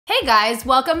Hey guys,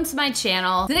 welcome to my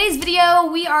channel. Today's video,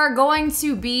 we are going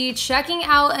to be checking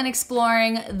out and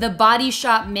exploring the Body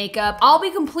Shop makeup. I'll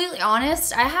be completely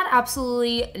honest, I had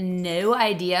absolutely no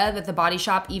idea that the Body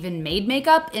Shop even made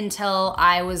makeup until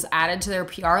I was added to their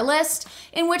PR list,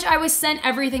 in which I was sent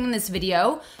everything in this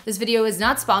video. This video is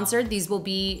not sponsored. These will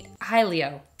be, hi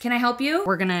Leo, can I help you?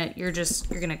 You're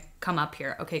gonna come up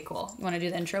here. Okay, cool. You wanna do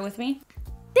the intro with me?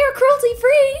 They're cruelty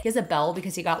free. He has a bell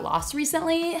because he got lost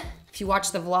recently. If you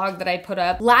watch the vlog that I put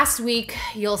up last week,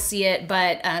 you'll see it,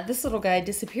 but this little guy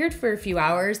disappeared for a few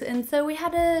hours, and so we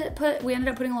ended up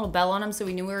putting a little bell on him so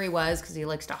we knew where he was because he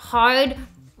likes to hide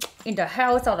in the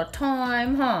house all the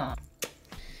time, huh?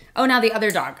 Oh, now the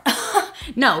other dog.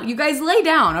 No, you guys lay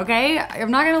down, okay? I'm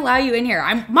not gonna allow you in here.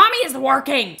 Mommy is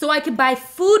working so I could buy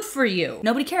food for you.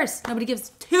 Nobody cares. Nobody gives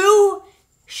two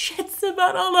shits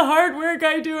about all the hard work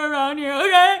I do around here,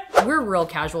 okay? We're real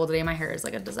casual today. My hair is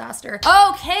like a disaster.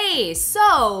 Okay,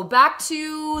 so back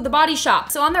to the Body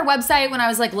Shop. So on their website, when I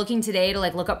was like looking today to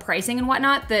like look up pricing and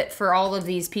whatnot, that for all of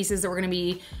these pieces that we're gonna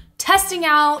be testing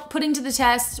out, putting to the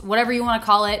test, whatever you wanna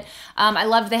call it. I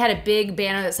loved they had a big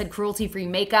banner that said cruelty-free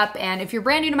makeup. And if you're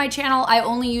brand new to my channel, I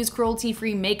only use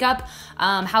cruelty-free makeup,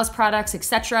 house products,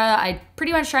 etc. I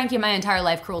pretty much try and keep my entire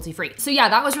life cruelty-free. So yeah,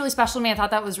 that was really special to me. I thought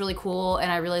that was really cool.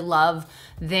 And I really love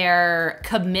their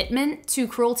commitment to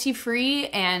cruelty-free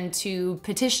and to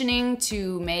petitioning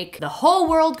to make the whole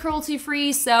world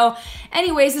cruelty-free. So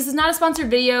anyways, this is not a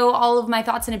sponsored video. All of my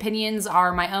thoughts and opinions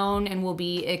are my own and will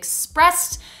be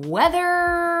expressed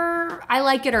whether I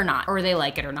like it or not, or they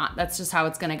like it or not. That's just how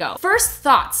it's gonna go. First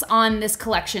thoughts on this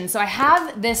collection. So I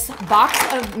have this box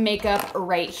of makeup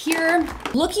right here.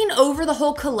 Looking over the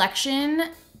whole collection,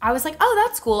 I was like, oh,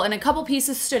 that's cool. And a couple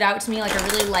pieces stood out to me. Like I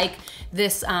really like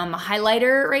this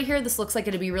highlighter right here. This looks like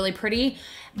it'd be really pretty.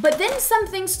 But then some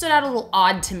things stood out a little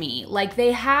odd to me. Like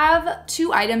they have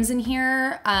two items in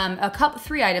here,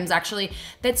 three items actually,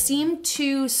 that seem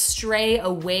to stray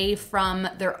away from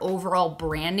their overall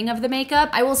branding of the makeup.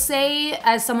 I will say,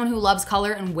 as someone who loves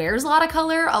color and wears a lot of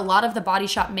color, a lot of the Body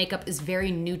Shop makeup is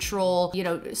very neutral, you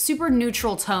know, super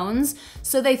neutral tones.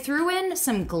 So they threw in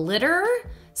some glitter,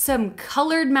 some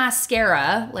colored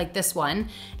mascara, like this one,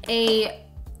 a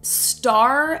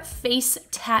star face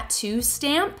tattoo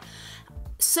stamp.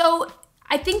 So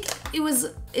I think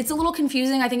it's a little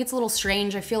confusing. I think it's a little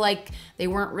strange. I feel like they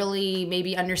weren't really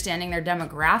maybe understanding their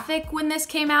demographic when this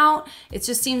came out. It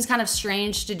just seems kind of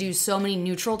strange to do so many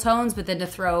neutral tones, but then to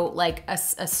throw like a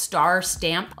star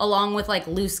stamp along with like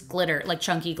loose glitter, like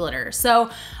chunky glitter. So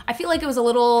I feel like they were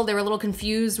a little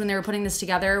confused when they were putting this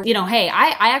together. You know, hey,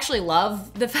 I actually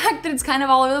love the fact that it's kind of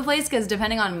all over the place because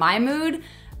depending on my mood,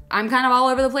 I'm kind of all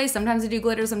over the place. Sometimes I do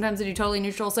glitter, sometimes I do totally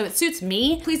neutral, so it suits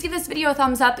me. Please give this video a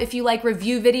thumbs up if you like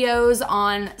review videos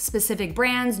on specific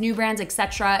brands, new brands,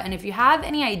 etc. And if you have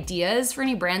any ideas for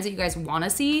any brands that you guys wanna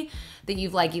see that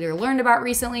you've like either learned about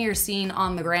recently or seen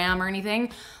on the gram or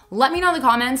anything, let me know in the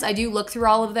comments. I do look through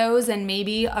all of those and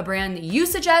maybe a brand that you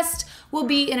suggest will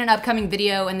be in an upcoming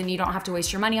video and then you don't have to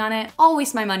waste your money on it. I'll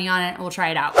waste my money on it and we'll try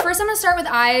it out. First, I'm gonna start with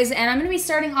eyes and I'm gonna be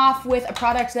starting off with a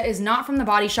product that is not from the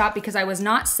Body Shop because I was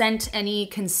not sent any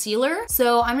concealer.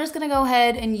 So I'm just gonna go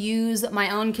ahead and use my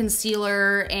own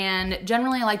concealer, and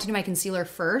generally I like to do my concealer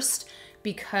first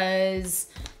because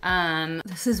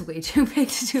this is way too big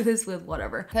to do this with,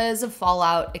 whatever, because of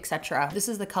fallout, etc. This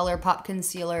is the ColourPop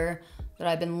concealer that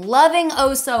I've been loving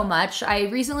oh so much. I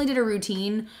recently did a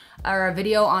routine or a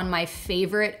video on my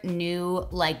favorite new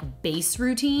like base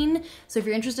routine. So if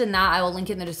you're interested in that, I will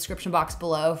link it in the description box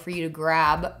below for you to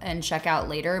grab and check out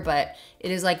later, but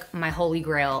it is like my holy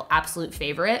grail, absolute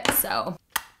favorite. So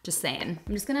just saying.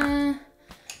 I'm just gonna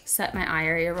set my eye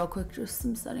area real quick, just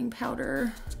some setting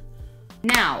powder.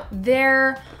 Now,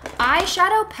 their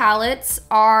eyeshadow palettes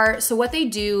are, so what they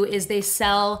do is they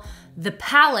sell the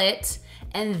palette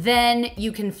and then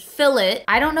you can fill it.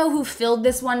 I don't know who filled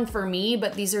this one for me,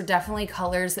 but these are definitely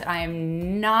colors that I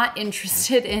am not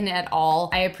interested in at all.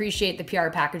 I appreciate the PR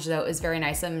package though, it's very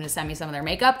nice of them to send me some of their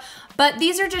makeup, but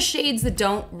these are just shades that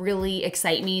don't really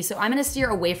excite me. So I'm gonna steer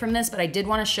away from this, but I did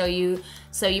wanna show you.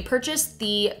 So you purchase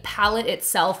the palette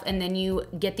itself and then you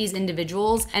get these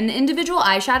individuals, and the individual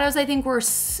eyeshadows I think were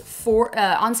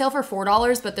on sale for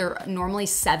 $4, but they're normally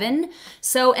 $7.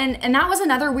 So, and that was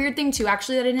another weird thing too,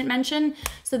 actually, that I didn't mention.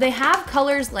 So they have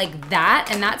colors like that,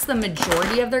 and that's the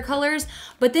majority of their colors,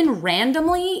 but then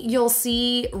randomly you'll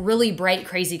see really bright,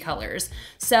 crazy colors.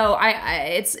 So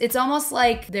it's almost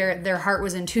like their heart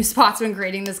was in two spots when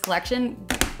creating this collection.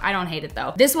 I don't hate it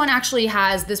though. This one actually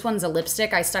has, this one's a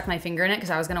lipstick. I stuck my finger in it because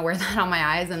I was gonna wear that on my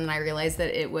eyes, and then I realized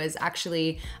that it was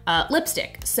actually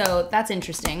lipstick. So that's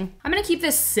interesting. I'm gonna keep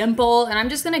this simple, and I'm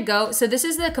just gonna go, so this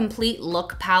is the complete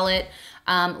look palette.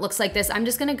 Looks like this. I'm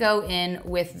just gonna go in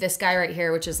with this guy right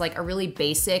here, which is like a really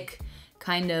basic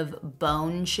kind of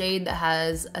bone shade that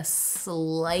has a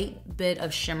slight bit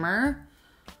of shimmer.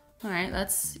 All right,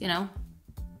 that's, you know,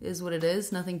 is what it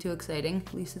is. Nothing too exciting.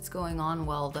 At least it's going on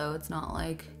well though. It's not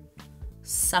like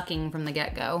sucking from the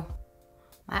get-go.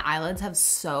 My eyelids have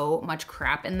so much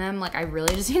crap in them. Like I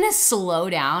really just need to slow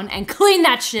down and clean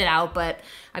that shit out, but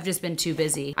I've just been too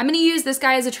busy. I'm gonna use this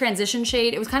guy as a transition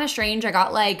shade. It was kind of strange. I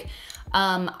got like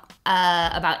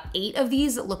about 8 of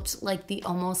these that looked like the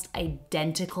almost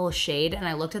identical shade, and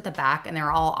I looked at the back and they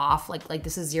were all off. Like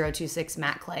this is 026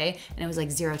 matte clay, and it was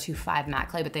like 025 matte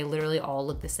clay, but they literally all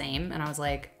look the same. And I was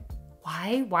like,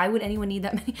 why would anyone need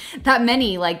that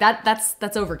many? Like that's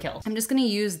overkill. I'm just gonna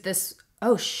use this.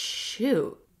 Oh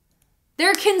shoot.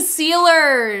 They're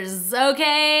concealers,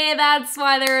 okay? That's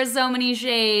why there are so many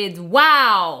shades.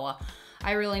 Wow.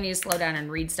 I really need to slow down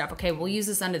and read stuff. Okay, we'll use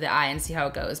this under the eye and see how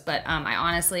it goes. But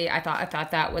I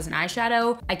thought that was an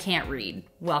eyeshadow. I can't read.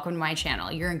 Welcome to my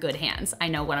channel. You're in good hands. I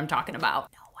know what I'm talking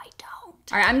about. No, I don't.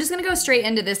 All right, I'm just gonna go straight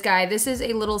into this guy. This is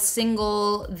a little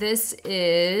single. This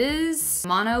is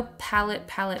Mono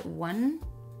Palette 1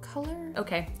 color.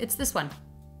 Okay, it's this one.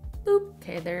 Boop.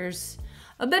 Okay, there's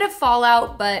a bit of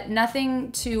fallout, but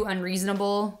nothing too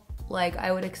unreasonable. Like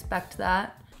I would expect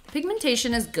that.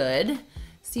 Pigmentation is good.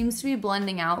 Seems to be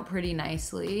blending out pretty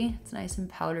nicely. It's nice and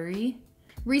powdery.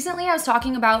 Recently, I was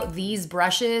talking about these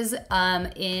brushes in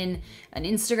an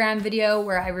Instagram video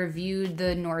where I reviewed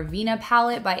the Norvina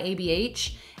palette by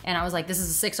ABH. And I was like, this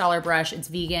is a $6 brush, it's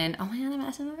vegan. Oh my God, I'm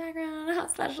messing in the background. How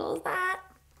special is that?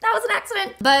 That was an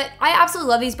accident. But I absolutely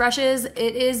love these brushes. It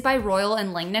is by Royal and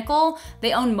Langnickel.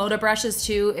 They own Moda brushes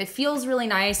too. It feels really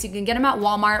nice. You can get them at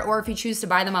Walmart, or if you choose to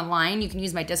buy them online, you can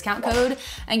use my discount code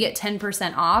and get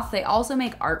 10% off. They also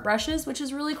make art brushes, which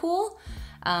is really cool,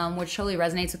 which totally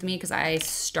resonates with me because I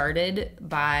started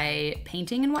by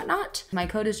painting and whatnot. My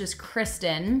code is just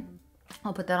Kristen.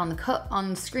 I'll put that on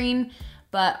the screen.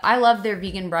 But I love their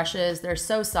vegan brushes. They're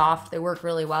so soft. They work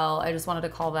really well. I just wanted to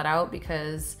call that out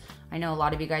because I know a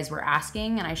lot of you guys were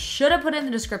asking, and I should have put it in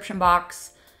the description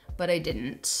box, but I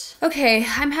didn't. Okay,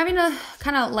 I'm having to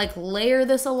kind of like layer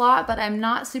this a lot, but I'm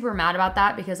not super mad about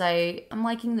that because I'm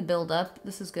liking the build up.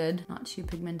 This is good. Not too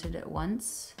pigmented at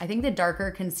once. I think the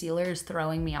darker concealer is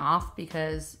throwing me off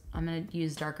because I'm gonna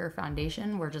use darker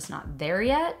foundation. We're just not there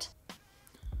yet.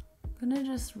 I'm gonna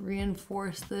just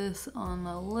reinforce this on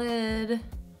the lid.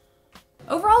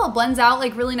 Overall, it blends out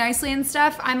like really nicely and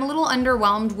stuff. I'm a little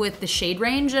underwhelmed with the shade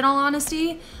range in all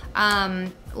honesty.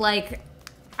 Like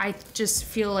I just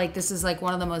feel like this is like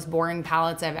one of the most boring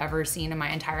palettes I've ever seen in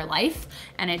my entire life,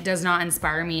 and it does not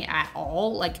inspire me at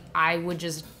all. Like I would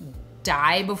just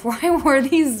die before I wore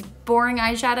these boring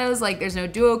eyeshadows. Like there's no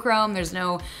duochrome, there's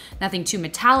nothing too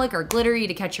metallic or glittery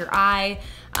to catch your eye.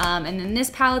 And then this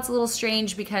palette's a little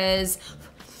strange because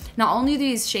not only do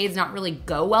these shades not really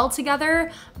go well together,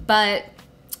 but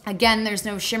again, there's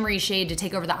no shimmery shade to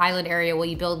take over the eyelid area while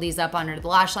you build these up under the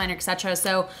lash liner, etc.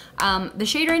 So the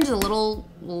shade range is a little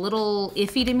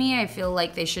iffy to me. I feel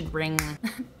like they should bring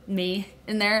me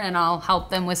in there and I'll help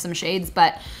them with some shades.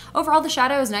 But overall, the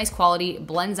shadow is nice quality,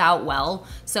 blends out well.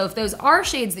 So if those are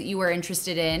shades that you were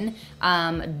interested in,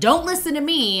 don't listen to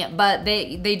me, but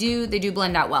they do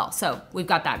blend out well. So we've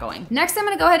got that going. Next, I'm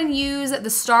gonna go ahead and use the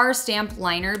Star Stamp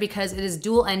Liner because it is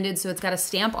dual-ended, so it's got a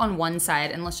stamp on one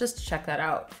side. And let's just check that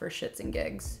out for shits and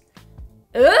gigs.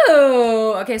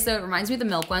 Ooh, okay, so it reminds me of the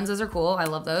Milk ones. Those are cool, I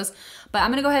love those. But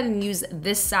I'm gonna go ahead and use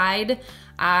this side.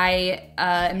 I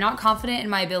am not confident in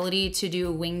my ability to do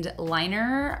a winged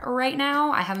liner right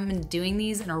now. I haven't been doing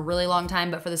these in a really long time,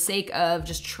 but for the sake of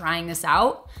just trying this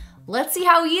out, let's see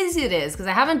how easy it is because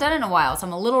I haven't done it in a while, so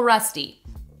I'm a little rusty.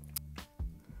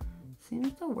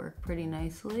 Seems to work pretty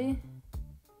nicely.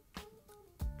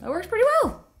 That works pretty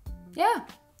well. Yeah,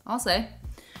 I'll say.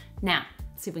 Now,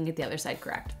 let's see if we can get the other side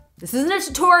correct. This isn't a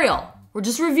tutorial. We're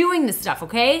just reviewing this stuff,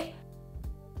 okay?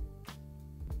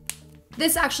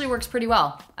 This actually works pretty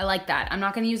well. I like that. I'm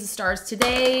not gonna use the stars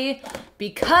today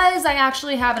because I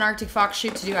actually have an Arctic Fox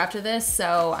shoot to do after this,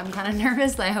 so I'm kind of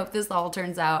nervous. I hope this all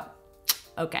turns out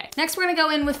okay. Next, we're gonna go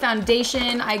in with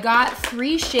foundation. I got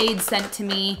 3 shades sent to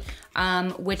me,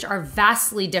 which are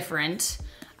vastly different.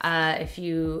 If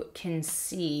you can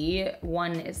see,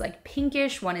 one is like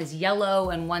pinkish, one is yellow,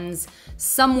 and one's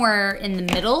somewhere in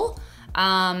the middle.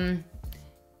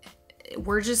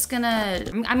 We're just gonna,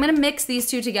 I'm gonna mix these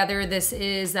two together. This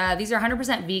is, these are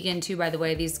 100% vegan too, by the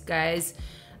way, these guys.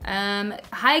 So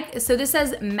this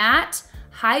says matte,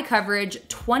 high coverage,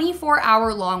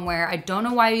 24-hour long wear. I don't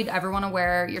know why you'd ever wanna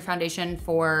wear your foundation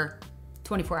for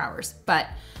 24 hours, but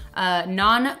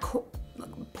non-pore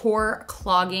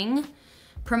clogging,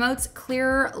 promotes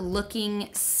clear looking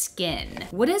skin.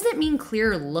 What does it mean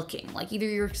clear looking? Like either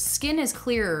your skin is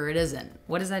clear or it isn't.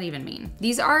 What does that even mean?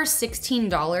 These are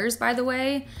 $16, by the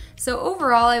way. So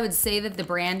overall, I would say that the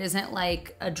brand isn't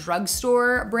like a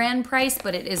drugstore brand price,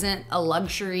 but it isn't a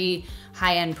luxury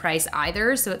high-end price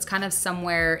either. So it's kind of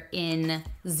somewhere in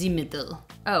the middle.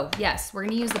 Oh yes, we're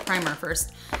gonna use the primer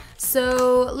first.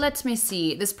 So let me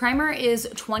see. This primer is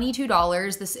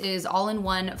 $22. This is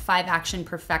all-in-one 5-action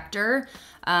perfector.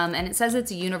 And it says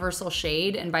it's a universal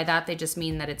shade, and by that they just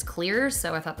mean that it's clear.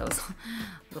 So I thought that was a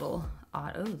little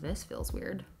odd. Oh, this feels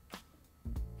weird.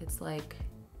 It's like,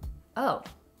 oh,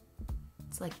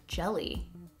 it's like jelly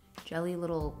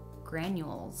little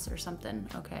granules or something.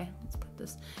 Okay, let's put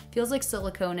this. Feels like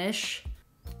silicone-ish.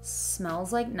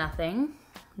 Smells like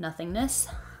nothingness.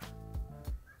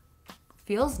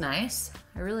 Feels nice.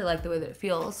 I really like the way that it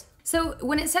feels. So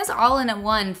when it says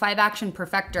all-in-one 5-action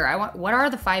perfector, what are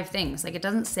the 5 things? Like it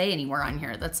doesn't say anywhere on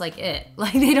here. That's like it.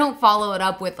 Like they don't follow it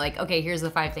up with like, okay, here's the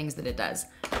 5 things that it does.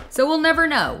 So we'll never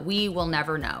know. We will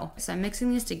never know. So I'm mixing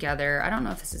these together. I don't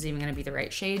know if this is even gonna be the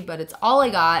right shade, but it's all I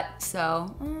got.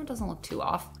 So it doesn't look too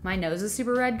off. My nose is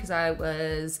super red because I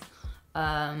was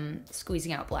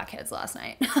squeezing out blackheads last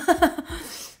night.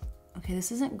 Okay,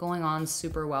 this isn't going on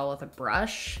super well with a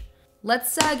brush.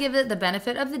 Let's give it the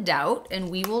benefit of the doubt,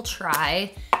 and we will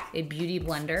try a beauty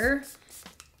blender.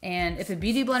 And if a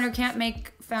beauty blender can't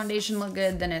make foundation look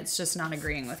good, then it's just not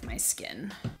agreeing with my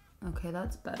skin. Okay,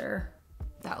 that's better.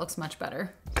 That looks much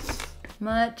better.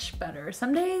 Much better.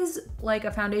 Some days, like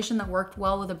a foundation that worked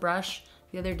well with a brush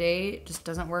the other day just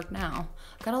doesn't work now.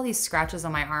 I've got all these scratches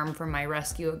on my arm from my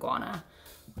rescue iguana.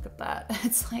 Look at that.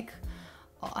 It's like,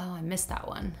 oh, I missed that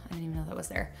one. I didn't even know that was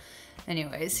there.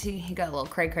 Anyways, he got a little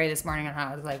cray-cray this morning and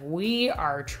I was like, we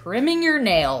are trimming your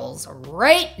nails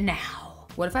right now.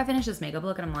 What if I finish this makeup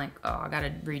look and I'm like, oh, I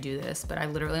gotta redo this, but I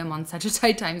literally am on such a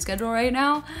tight time schedule right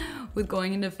now with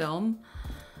going into film.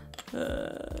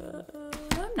 I'm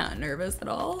not nervous at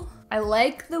all. I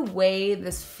like the way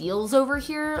this feels over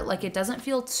here. Like it doesn't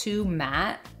feel too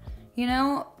matte, you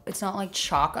know? It's not like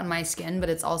chalk on my skin, but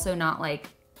it's also not like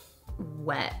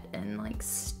wet and like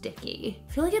sticky.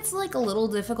 I feel like it's like a little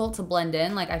difficult to blend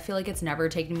in. Like I feel like it's never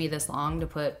taken me this long to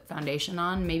put foundation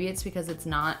on. Maybe it's because it's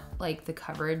not like the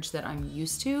coverage that I'm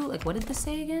used to. Like what did this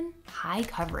say again? High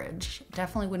coverage.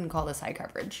 Definitely wouldn't call this high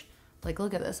coverage. Like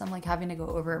look at this, I'm like having to go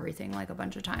over everything like a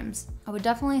bunch of times. I would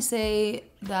definitely say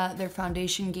that their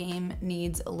foundation game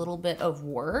needs a little bit of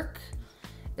work.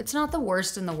 It's not the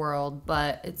worst in the world,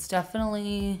 but it's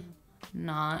definitely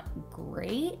not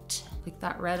great. Like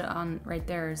that red on right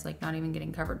there is like not even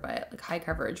getting covered by it. Like high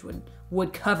coverage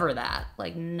would cover that,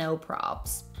 like no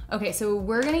props. Okay, so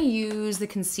we're gonna use the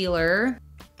concealer.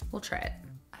 We'll try it.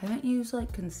 I haven't used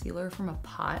like concealer from a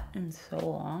pot in so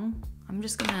long. I'm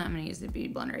gonna use the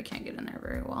beauty blender. I can't get in there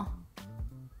very well.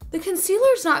 The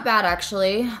concealer's not bad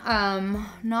actually.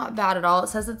 Not bad at all. It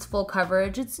says it's full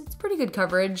coverage. It's pretty good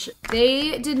coverage.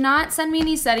 They did not send me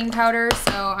any setting powder,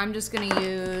 so I'm just gonna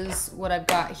use what I've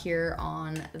got here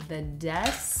on the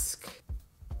desk.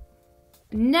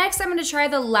 Next, I'm gonna try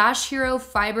the Lash Hero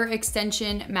Fiber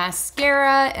Extension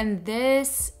Mascara, and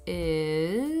this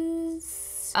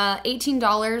is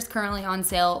 $18, currently on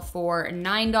sale for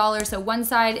 $9. So one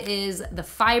side is the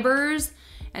fibers,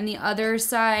 and the other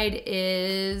side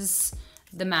is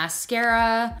the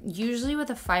mascara. Usually with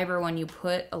a fiber one, you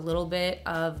put a little bit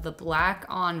of the black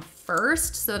on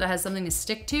first so that it has something to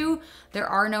stick to. There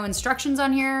are no instructions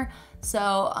on here,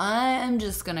 so I'm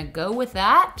just gonna go with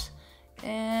that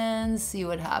and see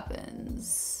what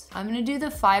happens. I'm gonna do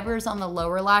the fibers on the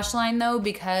lower lash line though,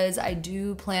 because I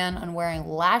do plan on wearing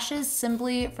lashes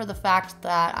simply for the fact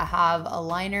that I have a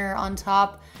liner on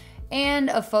top and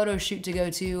a photo shoot to go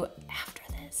to after.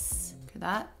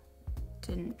 That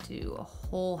didn't do a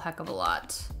whole heck of a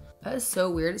lot. That is so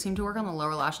weird. It seemed to work on the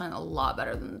lower lash line a lot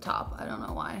better than the top. I don't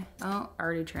know why. Oh,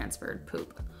 already transferred,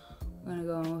 poop. I'm gonna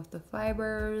go in with the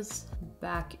fibers,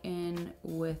 back in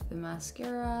with the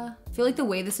mascara. I feel like the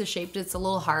way this is shaped, it's a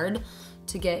little hard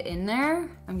to get in there.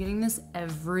 I'm getting this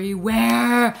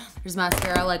everywhere. There's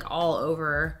mascara like all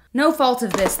over. No fault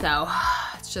of this though.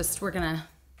 It's just, we're gonna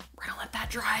let that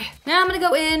dry. Now I'm gonna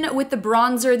go in with the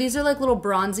bronzer. These are like little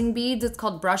bronzing beads. It's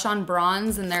called Brush on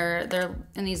Bronze, and they're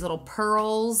in these little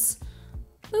pearls.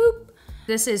 Boop.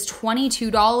 This is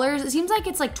 $22. It seems like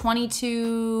it's like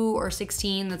 22 or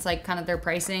 16. That's like kind of their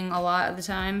pricing a lot of the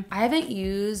time. I haven't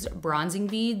used bronzing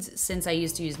beads since I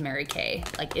used to use Mary Kay.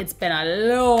 Like, it's been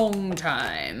a long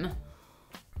time.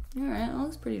 All right, that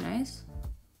looks pretty nice.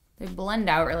 They blend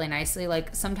out really nicely.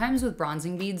 Like, sometimes with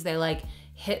bronzing beads, they like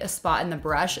hit a spot in the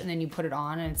brush and then you put it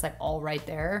on and it's like all right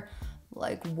there.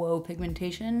 Like, whoa,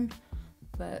 pigmentation.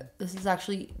 But this is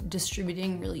actually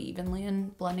distributing really evenly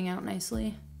and blending out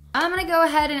nicely. I'm gonna go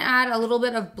ahead and add a little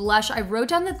bit of blush. I wrote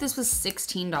down that this was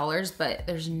 $16, but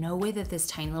there's no way that this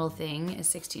tiny little thing is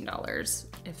 $16.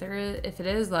 If it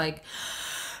is, like,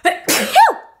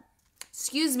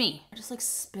 excuse me. I just like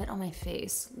spit on my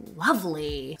face.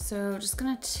 Lovely. So just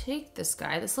gonna take this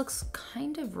guy. This looks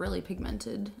kind of really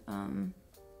pigmented.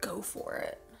 Go for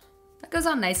it. That goes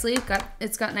on nicely.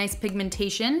 It's got nice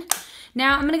pigmentation.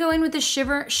 Now I'm gonna go in with the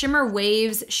Shimmer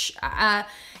Waves.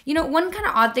 You know, one kind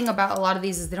of odd thing about a lot of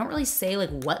these is they don't really say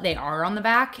like what they are on the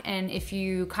back. And if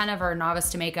you kind of are a novice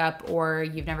to makeup or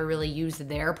you've never really used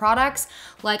their products,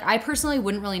 like I personally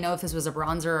wouldn't really know if this was a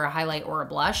bronzer or a highlight or a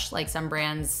blush. Like some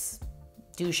brands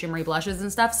do shimmery blushes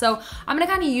and stuff. So I'm gonna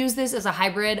kind of use this as a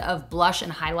hybrid of blush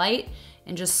and highlight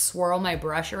and just swirl my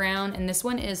brush around. And this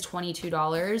one is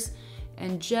 $22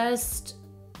 and just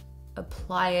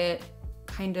apply it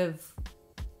kind of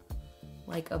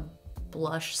like a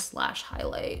blush slash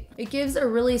highlight. It gives a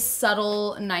really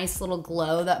subtle, nice little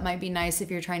glow that might be nice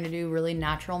if you're trying to do really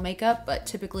natural makeup, but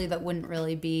typically that wouldn't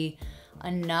really be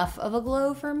enough of a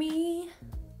glow for me,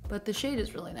 but the shade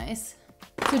is really nice.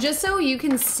 So just so you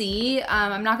can see,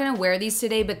 I'm not gonna wear these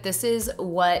today, but this is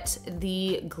what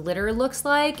the glitter looks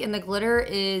like, and the glitter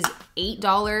is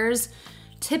 $8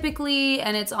 typically,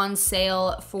 and it's on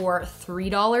sale for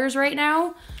 $3 right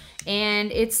now.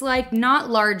 And it's like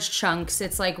not large chunks,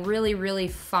 it's like really, really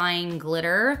fine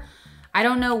glitter. I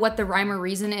don't know what the rhyme or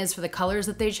reason is for the colors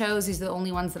that they chose. These are the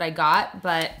only ones that I got,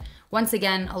 but once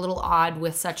again, a little odd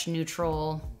with such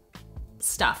neutral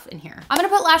stuff in here. I'm gonna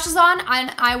put lashes on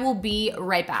and I will be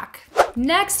right back.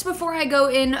 Next, before I go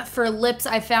in for lips,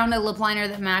 I found a lip liner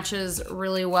that matches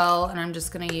really well, and I'm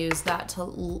just gonna use that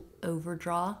to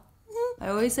overdraw. I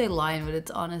always say line, but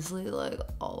it's honestly like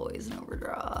always an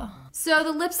overdraw. So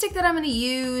the lipstick that I'm gonna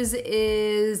use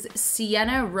is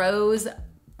Sienna Rose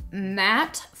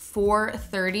Matte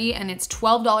 430, and it's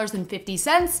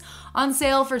 $12.50 on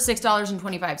sale for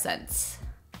 $6.25.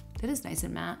 That is nice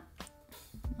and matte.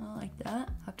 I like that.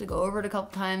 I have to go over it a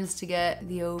couple times to get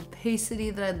the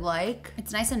opacity that I'd like.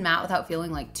 It's nice and matte without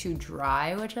feeling like too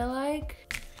dry, which I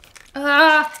like.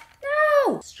 No!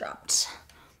 It's dropped.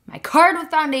 My card with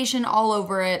foundation all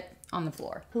over it on the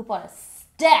floor. Poop on a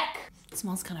stick. It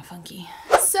smells kind of funky.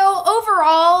 So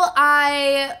overall,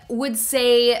 I would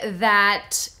say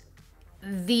that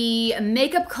the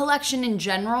makeup collection in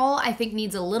general, I think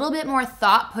needs a little bit more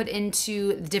thought put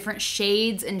into different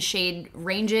shades and shade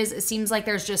ranges. It seems like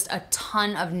there's just a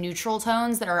ton of neutral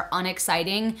tones that are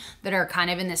unexciting, that are kind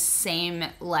of in the same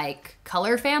like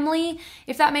color family,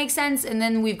 if that makes sense. And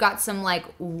then we've got some like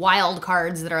wild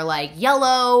cards that are like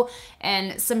yellow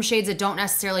and some shades that don't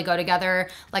necessarily go together.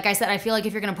 Like I said, I feel like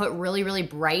if you're gonna put really, really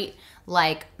bright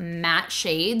like matte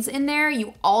shades in there,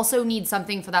 you also need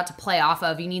something for that to play off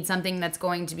of. You need something that's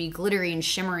going to be glittery and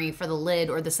shimmery for the lid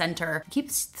or the center. I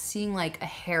keep seeing like a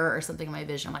hair or something in my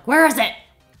vision. I'm like, where is it?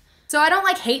 So I don't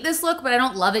like hate this look, but I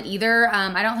don't love it either.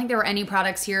 I don't think there were any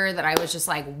products here that I was just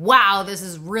like, wow, this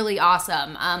is really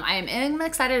awesome. I am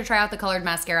excited to try out the colored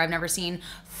mascara. I've never seen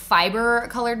fiber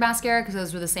colored mascara because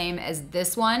those were the same as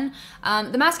this one.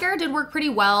 The mascara did work pretty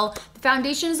well. The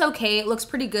foundation is okay. It looks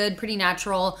pretty good, pretty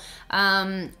natural.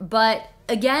 But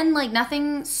again, like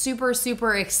nothing super,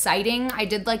 super exciting. I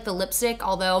did like the lipstick,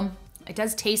 although it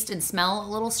does taste and smell a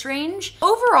little strange.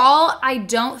 Overall, I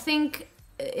don't think,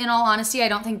 in all honesty, I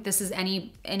don't think this is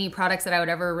any products that I would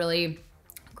ever really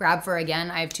grab for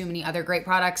again. I have too many other great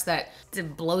products that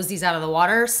blows these out of the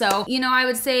water. So, you know, I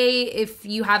would say if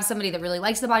you have somebody that really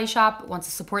likes The Body Shop, wants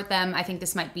to support them, I think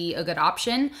this might be a good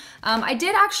option. I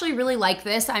did actually really like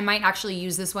this. I might actually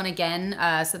use this one again,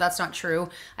 so that's not true.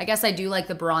 I guess I do like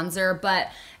the bronzer,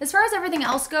 but as far as everything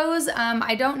else goes,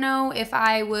 I don't know if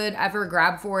I would ever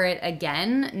grab for it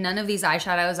again. None of these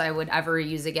eyeshadows I would ever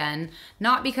use again.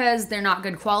 Not because they're not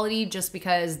good quality, just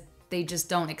because they just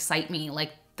don't excite me.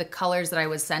 Like, the colors that I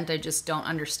was sent, I just don't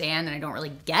understand and I don't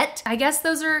really get. I guess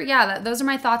those are, yeah, those are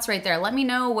my thoughts right there. Let me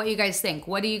know what you guys think.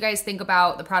 What do you guys think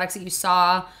about the products that you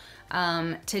saw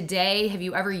today? Have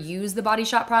you ever used the Body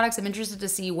Shop products? I'm interested to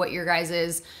see what your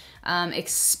guys's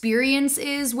experience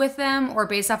is with them, or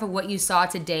based off of what you saw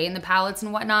today in the palettes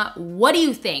and whatnot. What do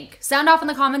you think? Sound off in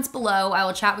the comments below. I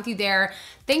will chat with you there.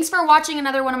 Thanks for watching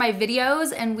another one of my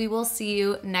videos, and we will see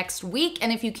you next week.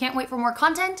 And if you can't wait for more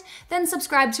content, then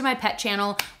subscribe to my pet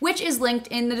channel, which is linked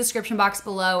in the description box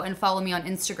below, and follow me on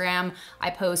Instagram. I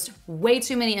post way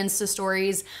too many Insta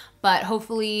stories, but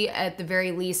hopefully at the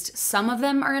very least, some of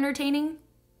them are entertaining,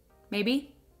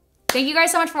 maybe. Thank you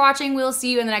guys so much for watching. We'll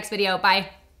see you in the next video. Bye.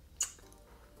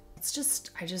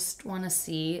 I just wanna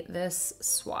see this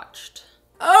swatched.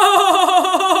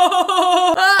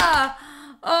 Oh! Ah!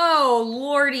 Oh,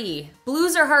 lordy.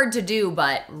 Blues are hard to do,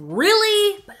 but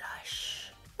really?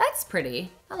 Blush. That's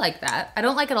pretty. I like that. I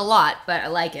don't like it a lot, but I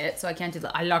like it, so I can't do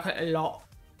that. I like it a lot.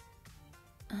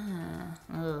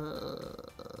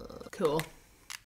 Cool.